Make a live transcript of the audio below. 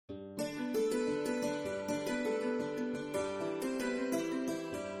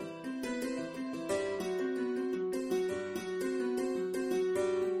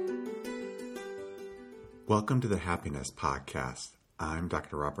Welcome to the Happiness Podcast. I'm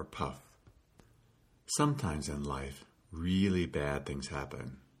Dr. Robert Puff. Sometimes in life, really bad things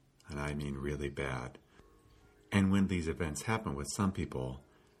happen, and I mean really bad. And when these events happen with some people,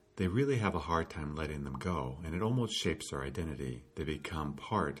 they really have a hard time letting them go, and it almost shapes their identity. They become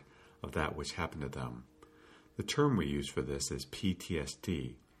part of that which happened to them. The term we use for this is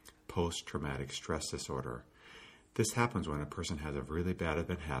PTSD, post-traumatic stress disorder. This happens when a person has a really bad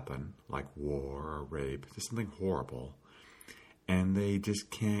event happen, like war or rape, just something horrible, and they just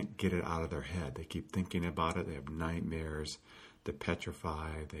can't get it out of their head. They keep thinking about it. They have nightmares. They're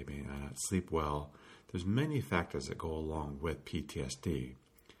petrified. They may not sleep well. There's many factors that go along with PTSD.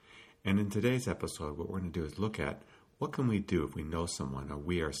 And in today's episode, what we're going to do is look at what can we do if we know someone or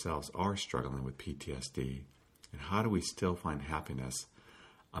we ourselves are struggling with PTSD, and how do we still find happiness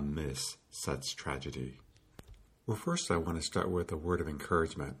amidst such tragedy? Well, first I want to start with a word of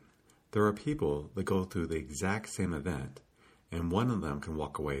encouragement. There are people that go through the exact same event, and one of them can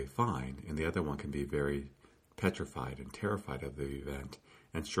walk away fine, and the other one can be very petrified and terrified of the event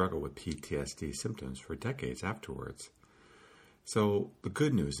and struggle with PTSD symptoms for decades afterwards. So the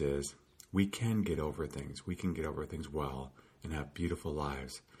good news is we can get over things. We can get over things well and have beautiful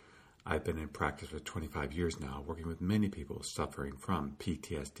lives. I've been in practice for 25 years now, working with many people suffering from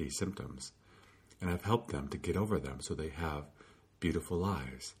PTSD symptoms. And I've helped them to get over them so they have beautiful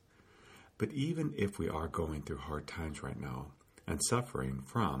lives. But even if we are going through hard times right now and suffering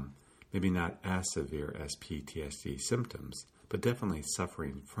from maybe not as severe as PTSD symptoms, but definitely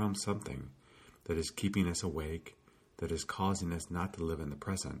suffering from something that is keeping us awake, that is causing us not to live in the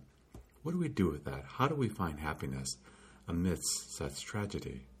present, what do we do with that? How do we find happiness amidst such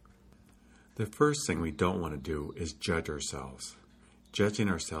tragedy? The first thing we don't want to do is judge ourselves. Judging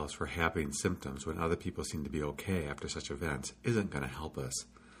ourselves for having symptoms when other people seem to be okay after such events isn't going to help us.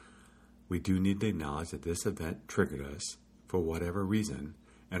 We do need to acknowledge that this event triggered us for whatever reason,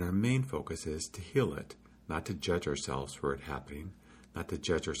 and our main focus is to heal it, not to judge ourselves for it happening, not to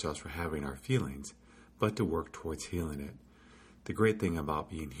judge ourselves for having our feelings, but to work towards healing it. The great thing about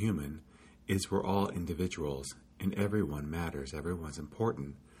being human is we're all individuals, and everyone matters, everyone's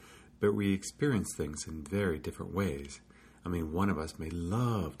important, but we experience things in very different ways. I mean, one of us may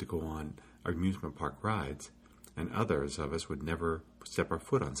love to go on our amusement park rides, and others of us would never step our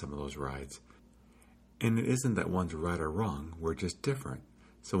foot on some of those rides. And it isn't that one's right or wrong, we're just different.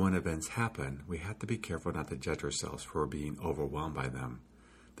 So when events happen, we have to be careful not to judge ourselves for being overwhelmed by them.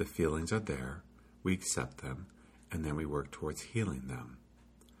 The feelings are there, we accept them, and then we work towards healing them.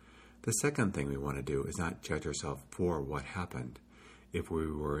 The second thing we want to do is not judge ourselves for what happened. If we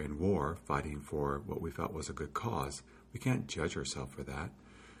were in war fighting for what we felt was a good cause, we can't judge ourselves for that.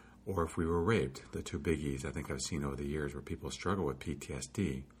 Or if we were raped, the two biggies I think I've seen over the years where people struggle with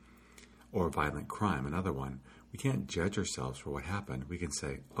PTSD. Or violent crime, another one. We can't judge ourselves for what happened. We can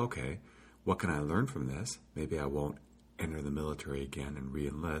say, okay, what can I learn from this? Maybe I won't enter the military again and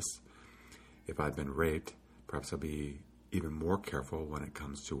re-enlist. If I've been raped, perhaps I'll be even more careful when it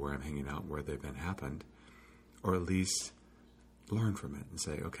comes to where I'm hanging out, where the event happened. Or at least learn from it and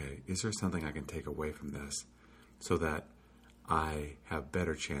say, okay, is there something I can take away from this so that I have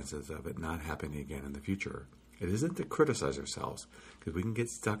better chances of it not happening again in the future? It isn't to criticize ourselves, because we can get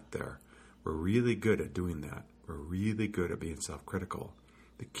stuck there. We're really good at doing that. We're really good at being self-critical.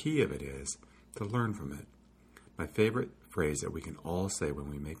 The key of it is to learn from it. My favorite phrase that we can all say when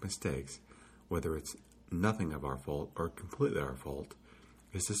we make mistakes, whether it's nothing of our fault or completely our fault,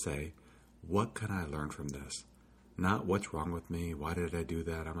 is to say, what can I learn from this? Not what's wrong with me, why did I do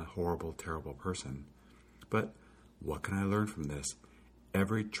that, I'm a horrible, terrible person. But what can I learn from this?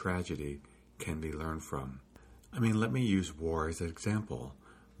 Every tragedy can be learned from. I mean, let me use war as an example.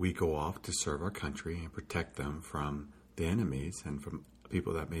 We go off to serve our country and protect them from the enemies and from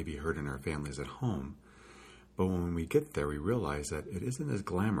people that may be hurting our families at home. But when we get there, we realize that it isn't as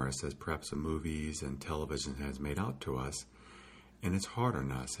glamorous as perhaps the movies and television has made out to us. And it's hard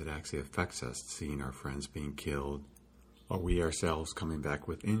on us. It actually affects us, seeing our friends being killed, or we ourselves coming back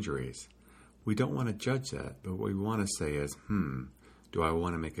with injuries. We don't want to judge that, but what we want to say is, do I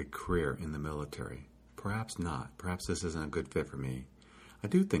want to make a career in the military? Perhaps not. Perhaps this isn't a good fit for me. I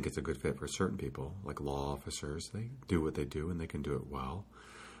do think it's a good fit for certain people, like law officers. They do what they do, and they can do it well.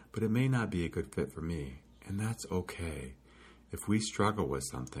 But it may not be a good fit for me, and that's okay. If we struggle with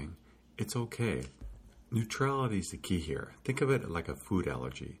something, it's okay. Neutrality is the key here. Think of it like a food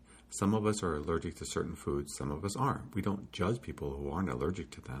allergy. Some of us are allergic to certain foods, some of us aren't. We don't judge people who aren't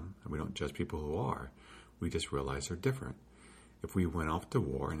allergic to them, and we don't judge people who are. We just realize they're different. If we went off to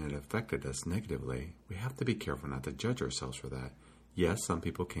war and it affected us negatively, we have to be careful not to judge ourselves for that. Yes, some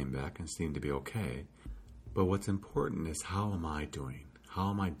people came back and seemed to be okay, But what's important is, how am I doing?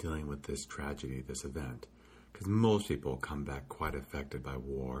 How am I dealing with this tragedy, this event? Because most people come back quite affected by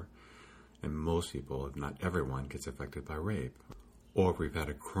war, and most people, if not everyone, gets affected by rape. Or if we've had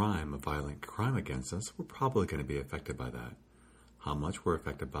a violent crime against us, we're probably going to be affected by that. How much we're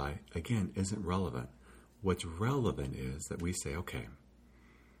affected by, again, isn't relevant. What's relevant is that we say, okay,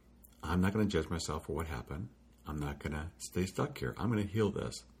 I'm not going to judge myself for what happened. I'm not going to stay stuck here. I'm going to heal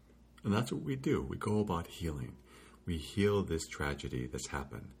this. And that's what we do. We go about healing. We heal this tragedy that's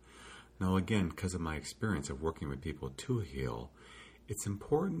happened. Now, again, because of my experience of working with people to heal, it's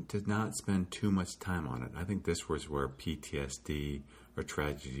important to not spend too much time on it. I think this was where PTSD or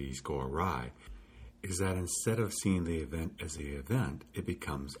tragedies go awry, is that instead of seeing the event as the event, it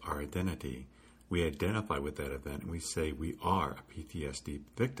becomes our identity. We identify with that event and we say we are a PTSD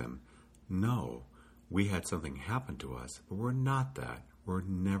victim. No, we had something happen to us, but we're not that. We've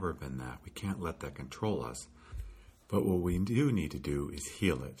never been that. We can't let that control us. But what we do need to do is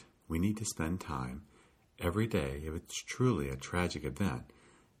heal it. We need to spend time every day, if it's truly a tragic event,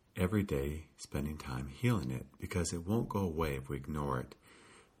 every day spending time healing it, because it won't go away if we ignore it.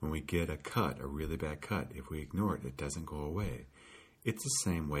 When we get a cut, a really bad cut, if we ignore it, it doesn't go away. It's the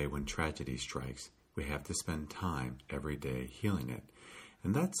same way when tragedy strikes. We have to spend time every day healing it.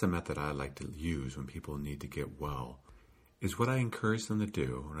 And that's the method I like to use when people need to get well. Is what I encourage them to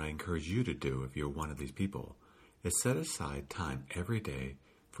do, and I encourage you to do if you're one of these people, is set aside time every day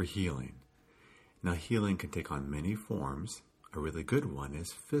for healing. Now, healing can take on many forms. A really good one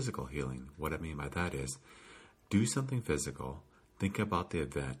is physical healing. What I mean by that is, do something physical, think about the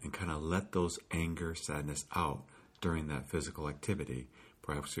event, and kind of let those anger, sadness out during that physical activity.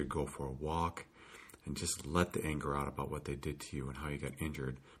 Perhaps you go for a walk and just let the anger out about what they did to you and how you got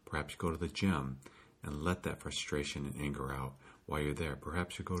injured. Perhaps you go to the gym and let that frustration and anger out while you're there.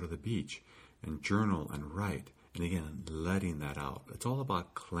 Perhaps you go to the beach and journal and write. And again, letting that out. It's all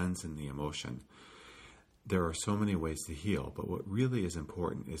about cleansing the emotion. There are so many ways to heal, but what really is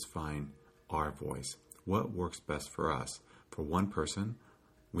important is find our voice. What works best for us? For one person,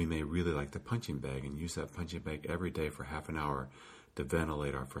 we may really like the punching bag and use that punching bag every day for half an hour to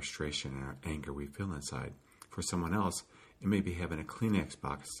ventilate our frustration and our anger we feel inside. For someone else, it may be having a Kleenex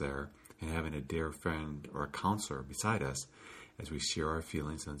box there and having a dear friend or a counselor beside us as we share our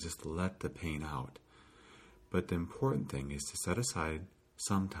feelings and just let the pain out. But the important thing is to set aside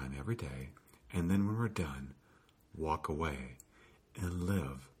some time every day, and then when we're done, walk away and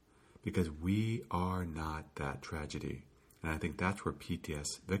live, because we are not that tragedy. And I think that's where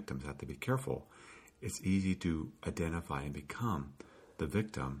PTSD victims have to be careful. It's easy to identify and become the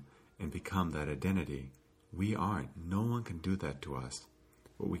victim and become that identity. We aren't. No one can do that to us.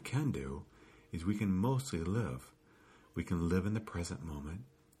 What we can do is we can mostly live. We can live in the present moment,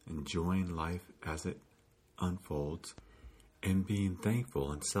 enjoying life as it unfolds, and being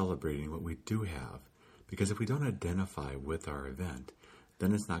thankful and celebrating what we do have. Because if we don't identify with our event,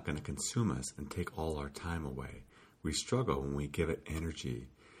 then it's not going to consume us and take all our time away. We struggle when we give it energy.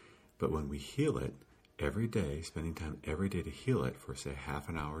 But when we heal it every day, spending time every day to heal it for, say, half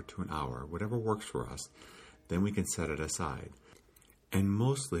an hour to an hour, whatever works for us, then we can set it aside. And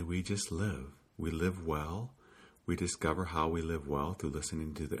mostly we just live. We live well. We discover how we live well through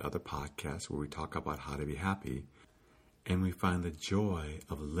listening to the other podcasts where we talk about how to be happy. And we find the joy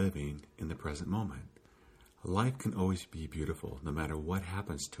of living in the present moment. Life can always be beautiful no matter what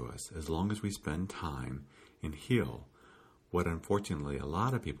happens to us, as long as we spend time and heal. What unfortunately a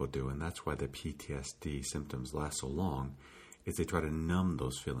lot of people do, and that's why the PTSD symptoms last so long, is they try to numb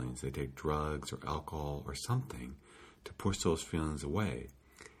those feelings. They take drugs or alcohol or something to push those feelings away.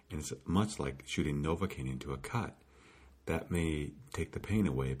 And it's much like shooting Novocaine into a cut. That may take the pain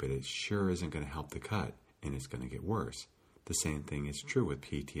away, but it sure isn't going to help the cut, and it's going to get worse. The same thing is true with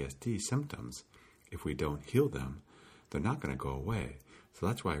PTSD symptoms. If we don't heal them, they're not going to go away. So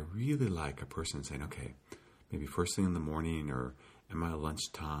that's why I really like a person saying, okay, maybe first thing in the morning or at my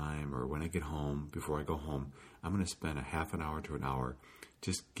lunchtime or when I get home, before I go home, I'm going to spend a half an hour to an hour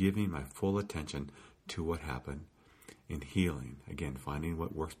just giving my full attention to what happened in healing. Again, finding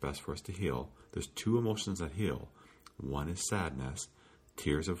what works best for us to heal. There's two emotions that heal. One is sadness,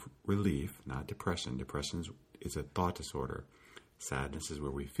 tears of relief, not depression. Depression is a thought disorder. Sadness is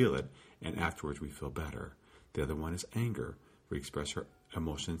where we feel it, and afterwards we feel better. The other one is anger. We express our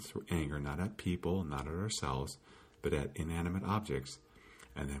emotions through anger, not at people, not at ourselves, but at inanimate objects,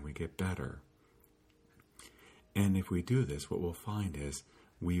 and then we get better. And if we do this, what we'll find is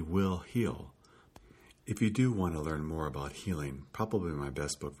we will heal. If you do want to learn more about healing, probably my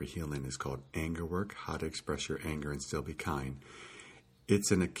best book for healing is called Anger Work, How to Express Your Anger and Still Be Kind.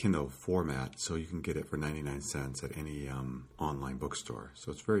 It's in a Kindle format, so you can get it for 99 cents at any online bookstore.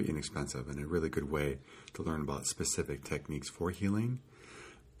 So it's very inexpensive and a really good way to learn about specific techniques for healing.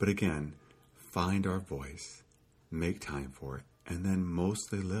 But again, find our voice, make time for it, and then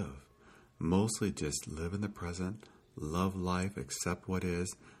mostly live. Mostly just live in the present, love life, accept what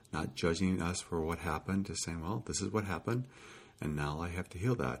is, not judging us for what happened, just saying, well, this is what happened, and now I have to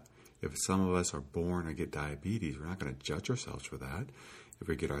heal that. If some of us are born or get diabetes, we're not going to judge ourselves for that. If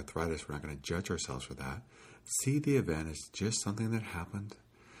we get arthritis, we're not going to judge ourselves for that. See the event as just something that happened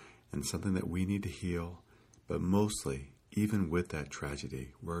and something that we need to heal. But mostly, even with that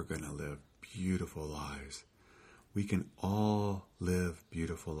tragedy, we're going to live beautiful lives. We can all live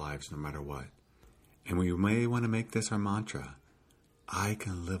beautiful lives no matter what. And we may want to make this our mantra. I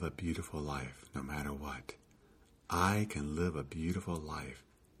can live a beautiful life no matter what. I can live a beautiful life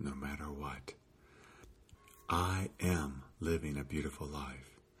no matter what. I am living a beautiful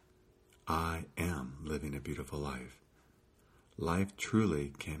life. I am living a beautiful life. Life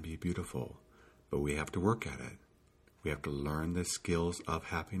truly can be beautiful, but we have to work at it. We have to learn the skills of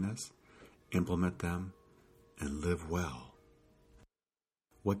happiness, implement them, and live well.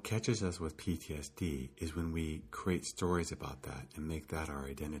 What catches us with PTSD is when we create stories about that and make that our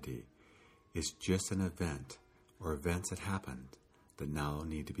identity. It's just an event or events that happened that now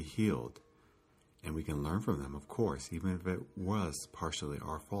need to be healed. And we can learn from them, of course, even if it was partially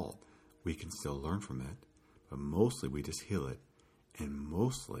our fault. We can still learn from it, but mostly we just heal it, and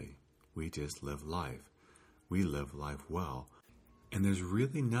mostly we just live life. We live life well, and there's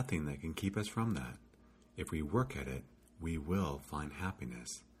really nothing that can keep us from that. If we work at it, we will find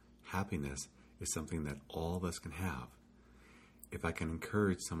happiness. Happiness is something that all of us can have. If I can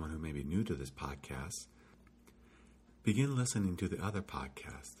encourage someone who may be new to this podcast, begin listening to the other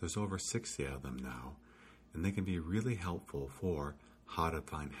podcasts. There's over 60 of them now, and they can be really helpful for how to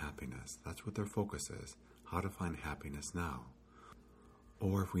find happiness. That's what their focus is, how to find happiness now.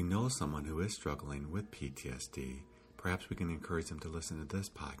 Or if we know someone who is struggling with PTSD, perhaps we can encourage them to listen to this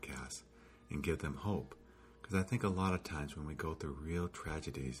podcast and give them hope. Because I think a lot of times when we go through real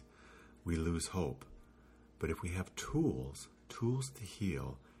tragedies, we lose hope. But if we have tools to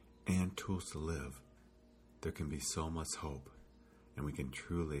heal and tools to live, there can be so much hope, and we can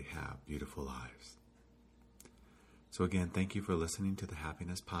truly have beautiful lives. So again, thank you for listening to the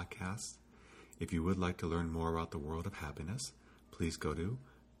Happiness Podcast. If you would like to learn more about the world of happiness, please go to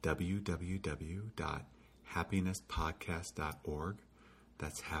www.happinesspodcast.org.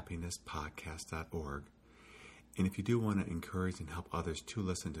 That's happinesspodcast.org. And if you do want to encourage and help others to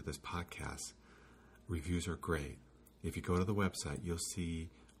listen to this podcast, reviews are great. If you go to the website, you'll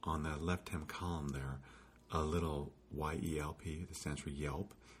see on the left-hand column there a little YELP that stands for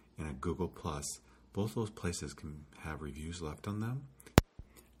Yelp, and a Google+. Both those places can have reviews left on them.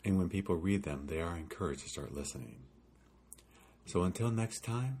 And when people read them, they are encouraged to start listening. So until next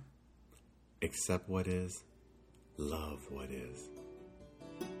time, accept what is, love what is.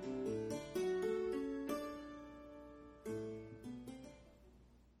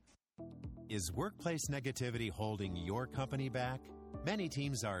 Is workplace negativity holding your company back? Many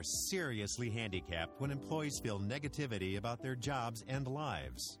teams are seriously handicapped when employees feel negativity about their jobs and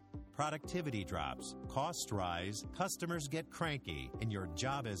lives. Productivity drops, costs rise, customers get cranky, and your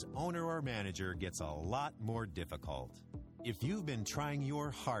job as owner or manager gets a lot more difficult. If you've been trying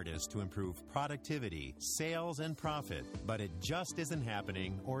your hardest to improve productivity, sales, and profit, but it just isn't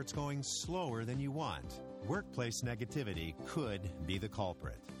happening or it's going slower than you want, workplace negativity could be the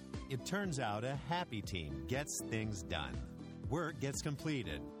culprit. It turns out a happy team gets things done. Work gets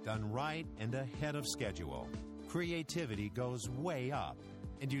completed, done right, and ahead of schedule. Creativity goes way up,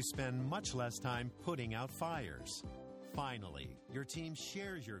 and you spend much less time putting out fires. Finally, your team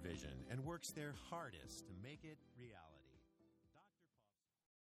shares your vision and works their hardest to make it reality.